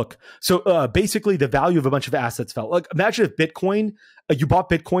and said, look, so basically the value of a bunch of assets fell. Like, imagine if Bitcoin, you bought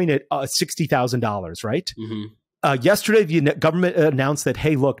Bitcoin at $60,000, right? Mm-hmm. Yesterday, the government announced that,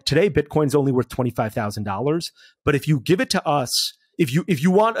 hey, look, today Bitcoin's only worth $25,000, but if you give it to us, if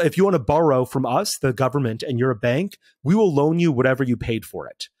you want to borrow from us, the government, and you're a bank, we will loan you whatever you paid for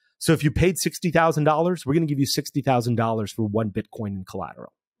it. So if you paid $60,000, we're going to give you $60,000 for one Bitcoin in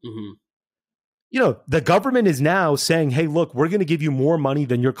collateral. Mm-hmm. The government is now saying, hey, look, we're going to give you more money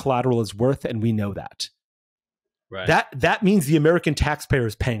than your collateral is worth, and we know that. Right. That means the American taxpayer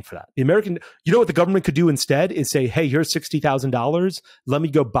is paying for that. What the government could do instead is say, "Hey, here's $60,000. Let me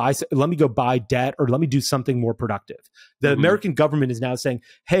go buy debt, or let me do something more productive." The American government is now saying,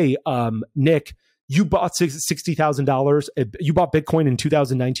 "Hey, Nick, you bought $60,000. You bought Bitcoin in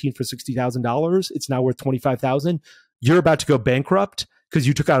 2019 for $60,000. It's now worth $25,000. You're about to go bankrupt because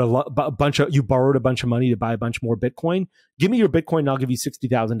you took out you borrowed a bunch of money to buy a bunch more Bitcoin. Give me your Bitcoin, and I'll give you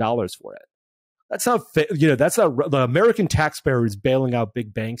 $60,000 for it." That's not, the American taxpayer is bailing out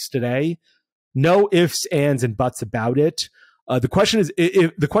big banks today. No ifs, ands, and buts about it. The question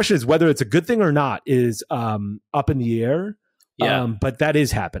is whether it's a good thing or not is up in the air. Yeah. But that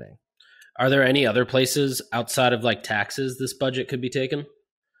is happening. Are there any other places outside of like taxes this budget could be taken?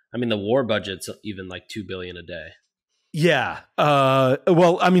 I mean, the war budget's even like $2 billion a day. Yeah.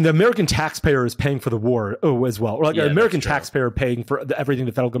 Well, I mean, the American taxpayer is paying for the war as well. Like, the American taxpayer paying for everything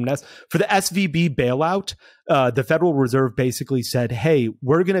the federal government has. For the SVB bailout, the Federal Reserve basically said, hey,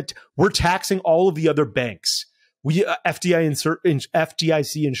 we're taxing all of the other banks. We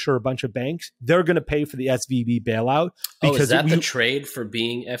FDIC insure a bunch of banks. They're going to pay for the SVB bailout. Because is that the trade for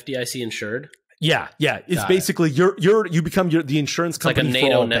being FDIC insured? Yeah. It's basically you become the insurance company. It's like a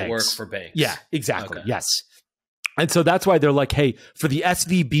NATO network for banks. Yeah, exactly. Okay. Yes. And so that's why they're like, hey, for the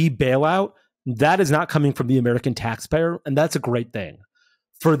SVB bailout, that is not coming from the American taxpayer, and that's a great thing.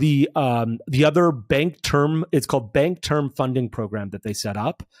 For the other bank term, it's called Bank Term Funding Program that they set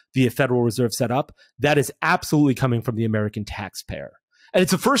up, the Federal Reserve set up, that is absolutely coming from the American taxpayer. And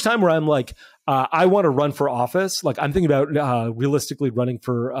it's the first time where I'm like, I want to run for office. Like, I'm thinking about realistically running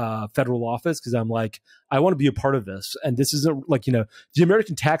for federal office, because I'm like, I want to be a part of this. And this isn't like, the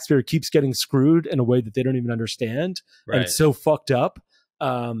American taxpayer keeps getting screwed in a way that they don't even understand. Right. And it's so fucked up.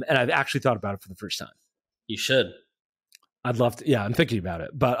 And I've actually thought about it for the first time. You should. I'd love to. Yeah, I'm thinking about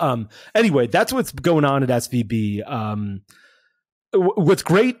it. But anyway, that's what's going on at SVB. What's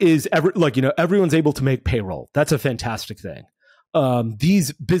great is everyone's able to make payroll. That's a fantastic thing.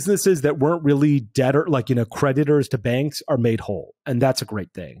 These businesses that weren't really debtor, creditors to banks, are made whole, and that's a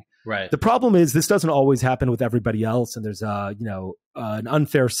great thing. Right. The problem is this doesn't always happen with everybody else, and there's an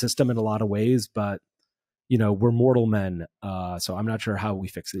unfair system in a lot of ways. But we're mortal men, so I'm not sure how we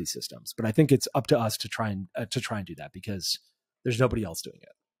fix these systems. But I think it's up to us to try and do that, because there's nobody else doing it.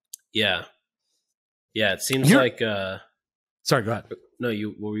 Yeah. It seems like. Sorry, go ahead. No,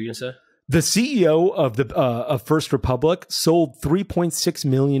 what were you gonna say? The CEO of First Republic sold 3.6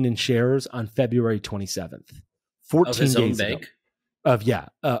 million in shares on February 27th. 14 of his days own bank? Ago.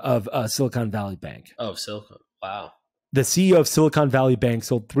 Of Silicon Valley Bank. Oh, Silicon. Wow. The CEO of Silicon Valley Bank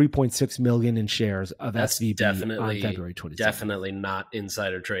sold 3.6 million in shares of SVB on February 27th. Definitely not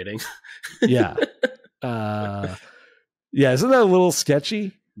insider trading. Yeah. Isn't that a little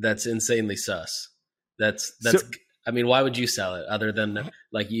sketchy? That's insanely sus. That's I mean, why would you sell it other than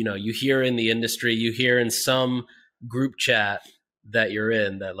you hear in the industry, you hear in some group chat that you're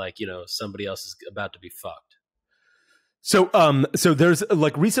in that somebody else is about to be fucked. So there's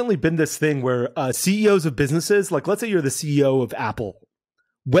recently been this thing where CEOs of businesses, let's say you're the CEO of Apple.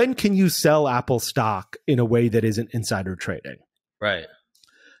 When can you sell Apple stock in a way that isn't insider trading? Right.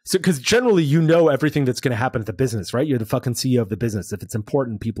 So, because generally, everything that's going to happen at the business, right? You're the fucking CEO of the business. If it's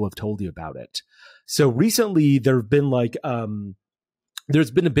important, people have told you about it. So recently, there's been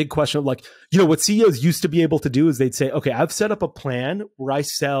a big question of what CEOs used to be able to do is they'd say, okay, I've set up a plan where I'm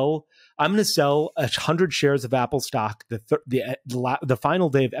going to sell 100 shares of Apple stock the final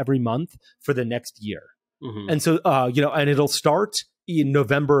day of every month for the next year. And so, and it'll start in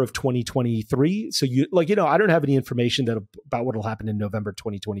November of 2023. So I don't have any information about what will happen in November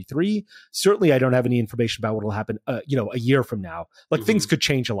 2023. Certainly, I don't have any information about what will happen, a year from now. Things could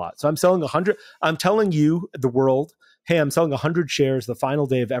change a lot. So I'm selling 100. I'm telling you, the world, hey, I'm selling 100 shares the final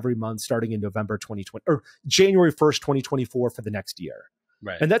day of every month, starting in November 2020 or January 1st, 2024 for the next year.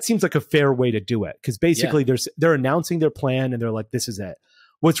 Right. And that seems like a fair way to do it, because basically they're announcing their plan and they're like, this is it.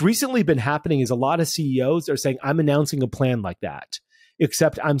 What's recently been happening is a lot of CEOs are saying, I'm announcing a plan like that,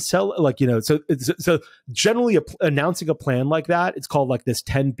 except I'm so generally announcing a plan like that, it's called like this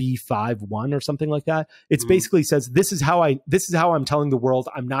 10b5-1 or something like that. It's basically says, this is how I'm telling the world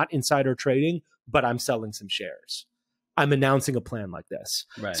I'm not insider trading, but I'm selling some shares. I'm announcing a plan like this.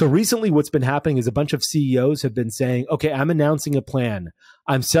 Right. So recently what's been happening is a bunch of CEOs have been saying, okay, I'm announcing a plan.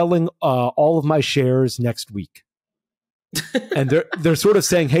 I'm selling all of my shares next week. And they're sort of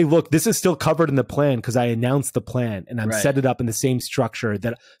saying, hey, look, this is still covered in the plan because I announced the plan and I'm set it up in the same structure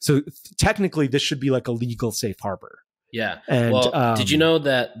so technically this should be like a legal safe harbor. Yeah. And did you know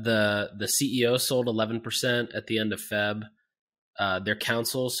that the CEO sold 11% at the end of Feb? Their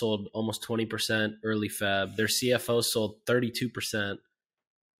counsel sold almost 20% early Feb. Their CFO sold 32%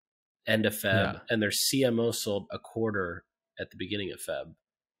 end of Feb, and their CMO sold a quarter at the beginning of Feb.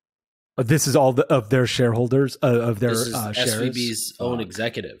 This is all of their shareholders, of their shares. SVB's own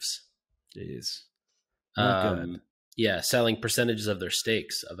executives. Jeez. Good. Yeah, selling percentages of their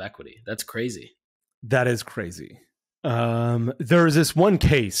stakes of equity. That's crazy. That is crazy. There's this one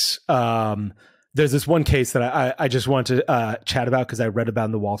case. There's this one case that I just want to chat about because I read about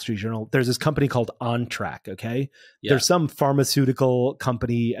in the Wall Street Journal. There's this company called OnTrack. Okay, there's some pharmaceutical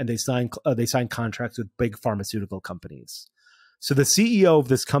company, and they sign contracts with big pharmaceutical companies. So the CEO of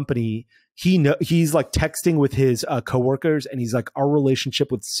this company, he's like texting with his coworkers, and he's like, our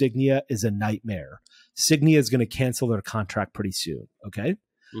relationship with Signia is a nightmare. Signia is going to cancel their contract pretty soon. Okay.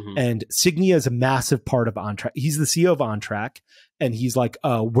 And Signia is a massive part of OnTrack. He's the CEO of OnTrack, and he's like,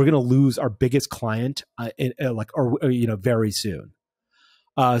 we're going to lose our biggest client very soon.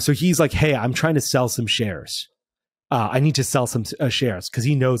 So he's like, hey, I'm trying to sell some shares. I need to sell some shares because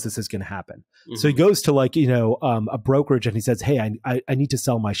he knows this is going to happen. So he goes to a brokerage and he says, hey, I need to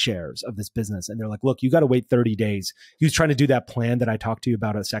sell my shares of this business. And they're like, look, you got to wait 30 days. He was trying to do that plan that I talked to you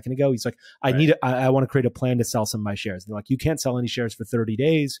about a second ago. He's like, I want to create a plan to sell some of my shares. And they're like, you can't sell any shares for 30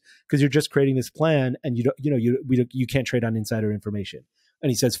 days because you're just creating this plan and you can't trade on insider information. And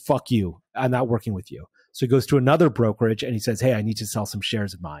he says, fuck you. I'm not working with you. So he goes to another brokerage and he says, hey, I need to sell some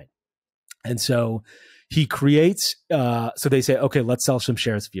shares of mine. And so he creates, so they say, okay, let's sell some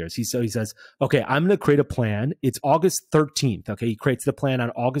shares of yours. He says, okay, I'm going to create a plan. It's August 13th. Okay. He creates the plan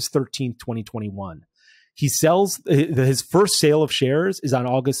on August 13th, 2021. He sells, his first sale of shares is on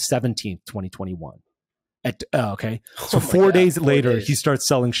August 17th, 2021. Okay. So 4 days later, he starts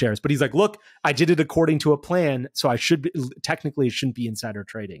selling shares, but he's like, look, I did it according to a plan. So technically it shouldn't be insider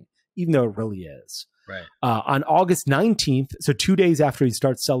trading, even though it really is. Right. On August 19th, so 2 days after he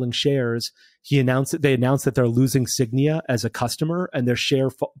starts selling shares, they announced that they're losing Signia as a customer and their share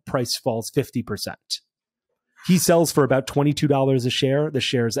price falls 50%. He sells for about $22 a share. The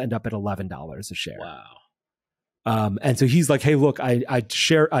shares end up at $11 a share. Wow. And so he's like, hey, look, I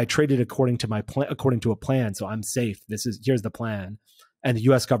traded according to my plan, according to a plan. So I'm safe. Here's the plan. And the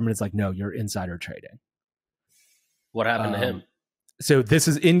US government is like, no, you're insider trading. What happened to him? So this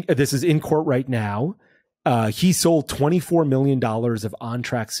is in court right now. He sold $24 million of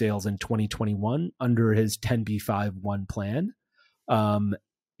OnTrack sales in 2021 under his 10b5-1 plan.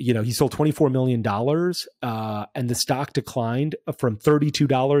 He sold $24 million and the stock declined from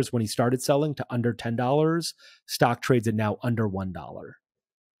 $32 when he started selling to under $10. Stock trades at now under $1.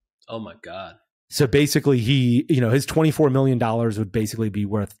 Oh my God. So basically his $24 million would basically be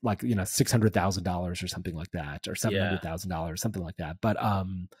worth $600,000 or something like that, or $700,000, something like that. But,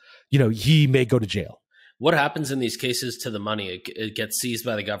 he may go to jail. What happens in these cases to the money? It gets seized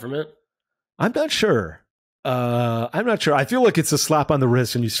by the government? I'm not sure. I feel like it's a slap on the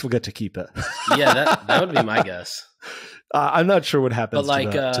wrist and you still get to keep it. Yeah, that would be my guess. I'm not sure what happens to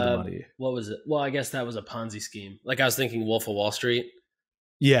the money. What was it? Well, I guess that was a Ponzi scheme. Like I was thinking Wolf of Wall Street.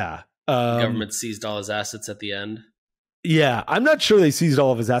 Yeah. The government seized all his assets at the end. Yeah, I'm not sure they seized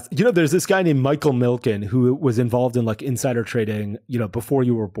all of his assets. There's this guy named Michael Milken who was involved in insider trading, before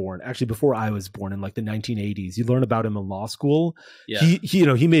you were born. Actually, before I was born in the 1980s. You learn about him in law school. Yeah.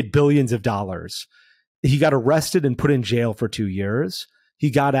 He made billions of dollars. He got arrested and put in jail for 2 years. He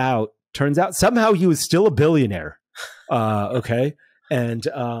got out. Turns out somehow he was still a billionaire. Okay. And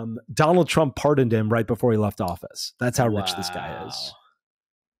Donald Trump pardoned him right before he left office. That's how rich this guy is.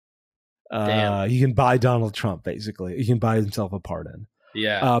 Damn. He can buy Donald Trump, basically. He can buy himself a pardon.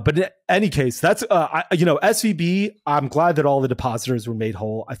 Yeah. But in any case, that's SVB. I'm glad that all the depositors were made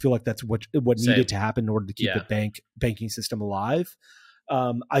whole. I feel like that's what needed to happen in order to keep the banking system alive.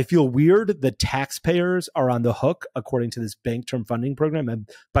 I feel weird that taxpayers are on the hook according to this bank term funding program, and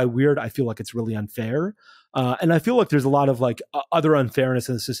by weird, I feel like it's really unfair. And I feel like there's a lot of other unfairness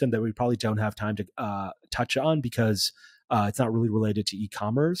in the system that we probably don't have time to touch on because it's not really related to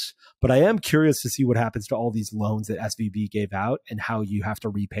e-commerce. But I am curious to see what happens to all these loans that SVB gave out and how you have to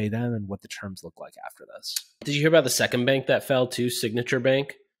repay them and what the terms look like after this. Did you hear about the second bank that fell too, Signature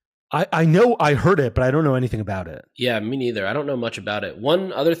Bank? I know I heard it, but I don't know anything about it. Yeah, me neither. I don't know much about it.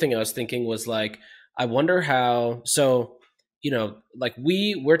 One other thing I was thinking was I wonder how, so,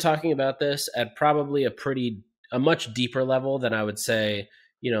 we're talking about this at probably a much deeper level than I would say,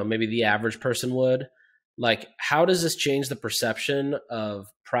 maybe the average person would. How does this change the perception of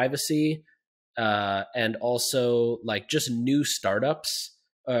privacy and also just new startups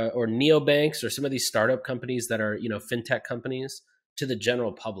or neobanks or some of these startup companies that are, fintech companies to the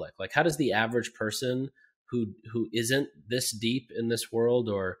general public? How does the average person who isn't this deep in this world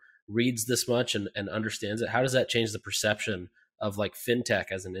or reads this much and understands it, how does that change the perception of fintech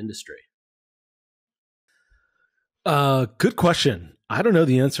as an industry? Good question. I don't know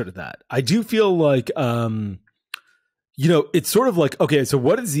the answer to that. I do feel like, it's sort of okay, so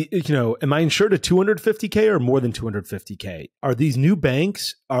what is am I insured at 250K or more than 250K? Are these new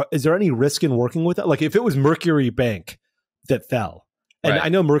banks, is there any risk in working with it? If it was Mercury Bank that fell, and I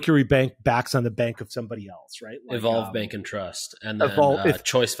know Mercury Bank backs on the bank of somebody else, right? Evolve Bank and Trust, and then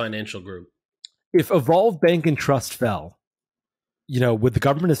Choice Financial Group. If Evolve Bank and Trust fell, would the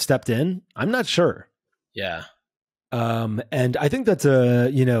government have stepped in? I'm not sure. Yeah. And I think that's a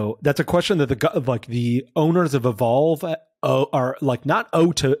question that the owners of Evolve are not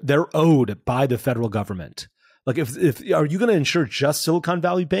owed to. They're owed by the federal government. If are you going to insure just Silicon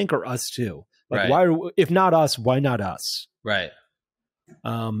Valley Bank or us too? Why? If not us, why not us? Right.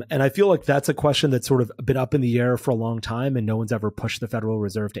 And I feel like that's a question that's sort of been up in the air for a long time, and no one's ever pushed the Federal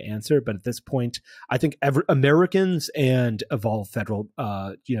Reserve to answer. But at this point, I think Americans and Evolve Federal,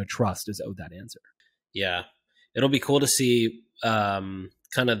 Trust is owed that answer. Yeah. It'll be cool to see kind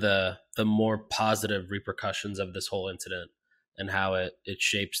of the more positive repercussions of this whole incident and how it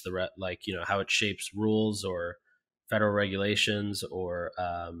shapes how it shapes rules or federal regulations or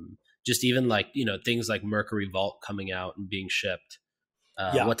just even things like Mercury Vault coming out and being shipped.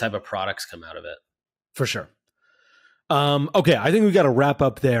 What type of products come out of it? For sure. Okay, I think we got to wrap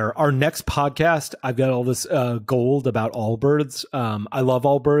up there. Our next podcast, I've got all this gold about Allbirds. I love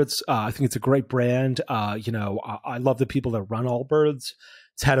Allbirds. I think it's a great brand. I love the people that run Allbirds.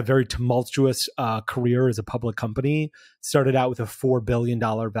 It's had a very tumultuous career as a public company. Started out with a $4 billion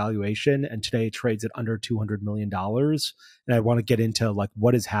valuation, and today it trades at under $200 million. And I want to get into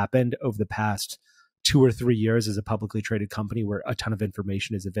what has happened over the past 2 or 3 years as a publicly traded company where a ton of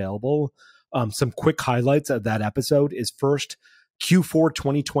information is available. Some quick highlights of that episode is first, Q4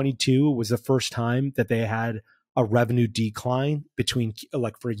 2022 was the first time that they had a revenue decline between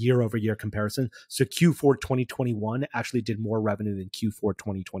for a year over year comparison. So Q4 2021 actually did more revenue than Q4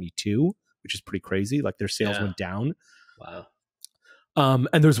 2022, which is pretty crazy. Their sales went down. Wow.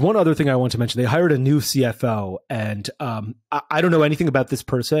 And there's one other thing I want to mention. They hired a new CFO, and I don't know anything about this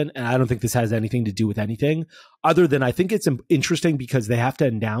person, and I don't think this has anything to do with anything other than I think it's interesting because they have to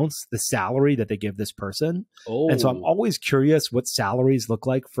announce the salary that they give this person. Oh. And so I'm always curious what salaries look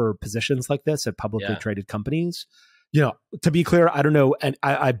like for positions like this at publicly traded companies. To be clear, I don't know, and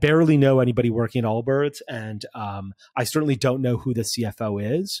I barely know anybody working at Allbirds, and I certainly don't know who the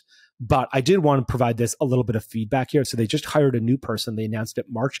CFO is. But I did want to provide this a little bit of feedback here. So they just hired a new person. They announced it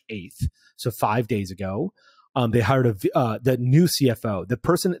March 8th, so 5 days ago. They hired the new CFO. The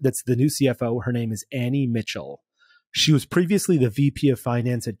person that's the new CFO, her name is Annie Mitchell. She was previously the VP of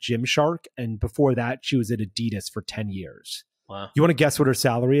Finance at Gymshark, and before that, she was at Adidas for 10 years. Wow. You want to guess what her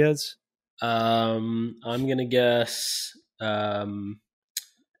salary is? I'm gonna guess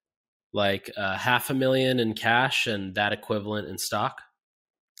 $500,000 in cash and that equivalent in stock.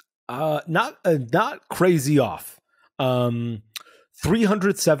 Not crazy off.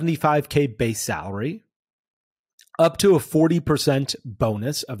 375K base salary, up to a 40%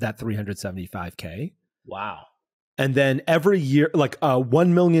 bonus of that 375K. Wow. And then every year, $1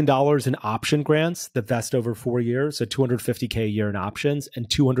 million in option grants that vest over 4 years, so 250K a year in options and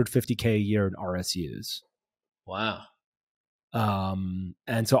 250K a year in RSUs. Wow. And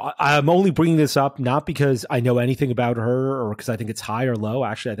so I'm only bringing this up not because I know anything about her or because I think it's high or low.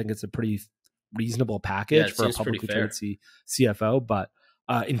 Actually, I think it's a pretty reasonable package for a publicly traded CFO. But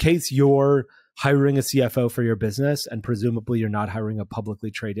In case you're hiring a CFO for your business, and presumably you're not hiring a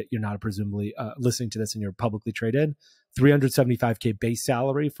publicly traded, you're not presumably listening to this and you're publicly traded, $375K base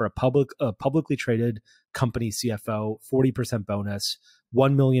salary for a publicly traded company CFO, 40% bonus,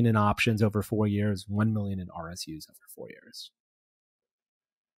 $1 million in options over 4 years, $1 million in RSUs over 4 years.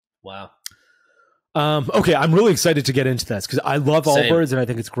 Wow. Okay, I'm really excited to get into this because I love Allbirds and I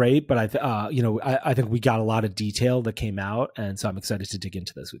think it's great, but I think we got a lot of detail that came out, and so I'm excited to dig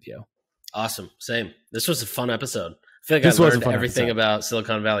into this with you. Awesome. Same. This was a fun episode. I feel like I learned everything about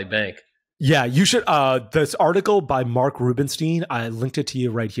Silicon Valley Bank. Yeah, you should. This article by Mark Rubenstein, I linked it to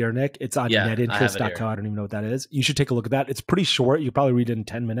you right here, Nick. It's on netinterest.co. I don't even know what that is. You should take a look at that. It's pretty short. You probably read it in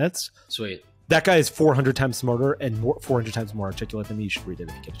 10 minutes. Sweet. That guy is 400 times smarter and 400 times more articulate than me. You should read it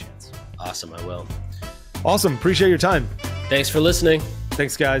if you get a chance. Awesome. I will. Awesome. Appreciate your time. Thanks for listening.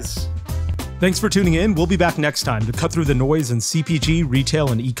 Thanks, guys. Thanks for tuning in. We'll be back next time to cut through the noise in CPG,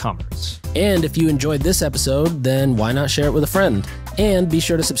 retail, and e-commerce. And if you enjoyed this episode, then why not share it with a friend? And be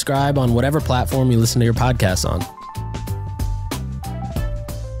sure to subscribe on whatever platform you listen to your podcasts on.